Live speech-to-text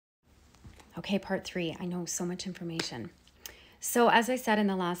Okay, part 3. I know so much information. So as I said in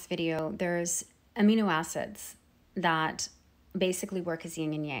the last video, there's amino acids that basically work as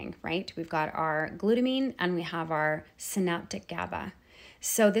yin and yang, right? We've got our glutamine and we have our synaptic GABA.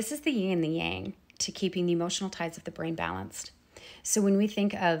 So this is the yin and the yang to keeping the emotional tides of the brain balanced. So when we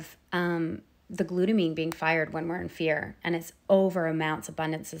think of the glutamine being fired when we're in fear, and it's over amounts,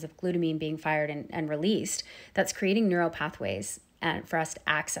 abundances of glutamine being fired and released, that's creating neural pathways for us to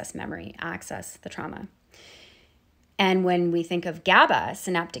access memory, access the trauma. And when we think of GABA,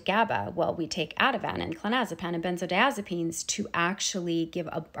 synaptic GABA, well, we take Ativan and clonazepam and benzodiazepines to actually give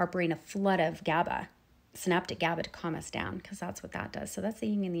our brain a flood of GABA, synaptic GABA, to calm us down, because that's what that does. So that's the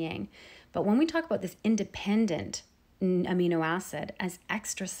yin and the yang. But when we talk about this independent amino acid as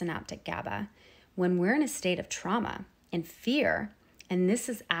extrasynaptic GABA, when we're in a state of trauma and fear, and this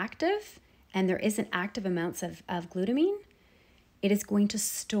is active, and there isn't active amounts of glutamine, it is going to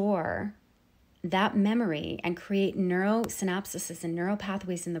store that memory and create neurosynapses and neural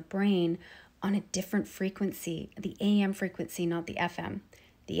pathways in the brain on a different frequency, the AM frequency, not the FM.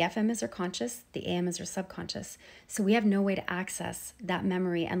 The FM is our conscious, the AM is our subconscious. So we have no way to access that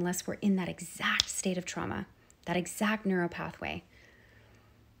memory unless we're in that exact state of trauma, that exact neural pathway.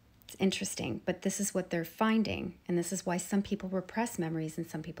 It's interesting, but this is what they're finding. And this is why some people repress memories and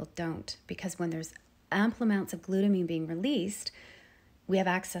some people don't. Because when there's ample amounts of glutamine being released, we have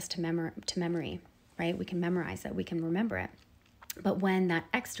access to memory, right? We can memorize it, we can remember it. But when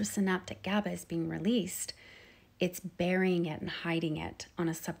that extrasynaptic GABA is being released, it's burying it and hiding it on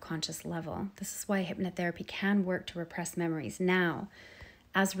a subconscious level. This is why hypnotherapy can work to repress memories. Now,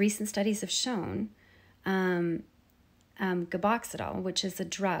 as recent studies have shown, gaboxidol, which is a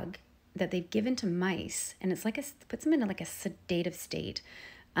drug that they've given to mice, and it's like puts them in like a sedative state,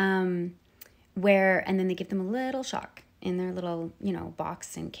 and then they give them a little shock in their little,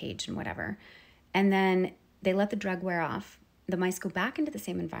 box and cage and whatever. And then they let the drug wear off. The mice go back into the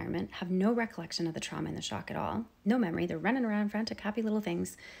same environment, have no recollection of the trauma and the shock at all, no memory. They're running around frantic, happy little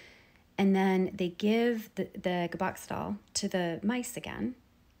things. And then they give the gaboxidol to the mice again,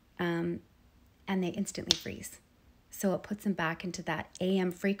 and they instantly freeze. So it puts them back into that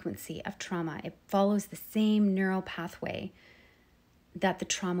AM frequency of trauma. It follows the same neural pathway that the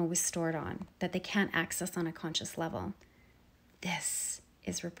trauma was stored on, that they can't access on a conscious level. This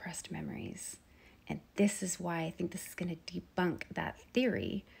is repressed memories. And this is why I think this is going to debunk that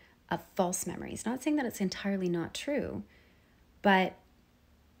theory of false memories. Not saying that it's entirely not true, but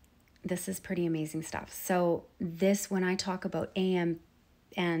this is pretty amazing stuff. So this, when I talk about AM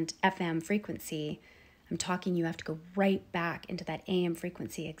and FM frequency, I'm talking you have to go right back into that AM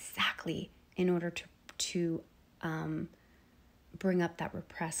frequency exactly in order to bring up that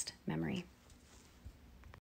repressed memory.